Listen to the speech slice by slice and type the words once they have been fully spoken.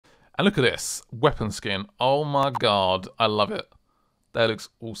And look at this weapon skin. Oh my god, I love it. That looks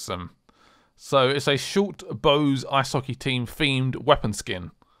awesome. So it's a short bows ice hockey team themed weapon skin.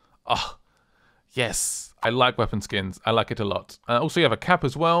 Oh, yes, I like weapon skins. I like it a lot. Also, you have a cap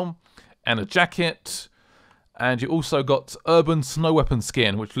as well and a jacket. And you also got urban snow weapon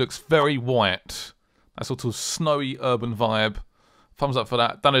skin, which looks very white. That sort of snowy urban vibe. Thumbs up for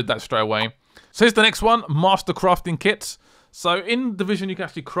that. Download that straight away. So here's the next one, Master Crafting Kit. So in Division, you can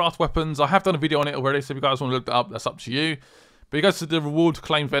actually craft weapons. I have done a video on it already, so if you guys want to look that up, that's up to you. But you go to the reward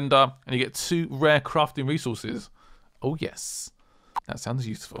claim vendor, and you get 2 rare crafting resources. Oh yes, that sounds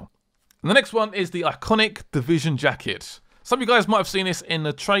useful. And the next one is the iconic Division jacket. Some of you guys might have seen this in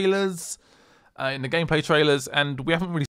the trailers, in the gameplay trailers, and we haven't really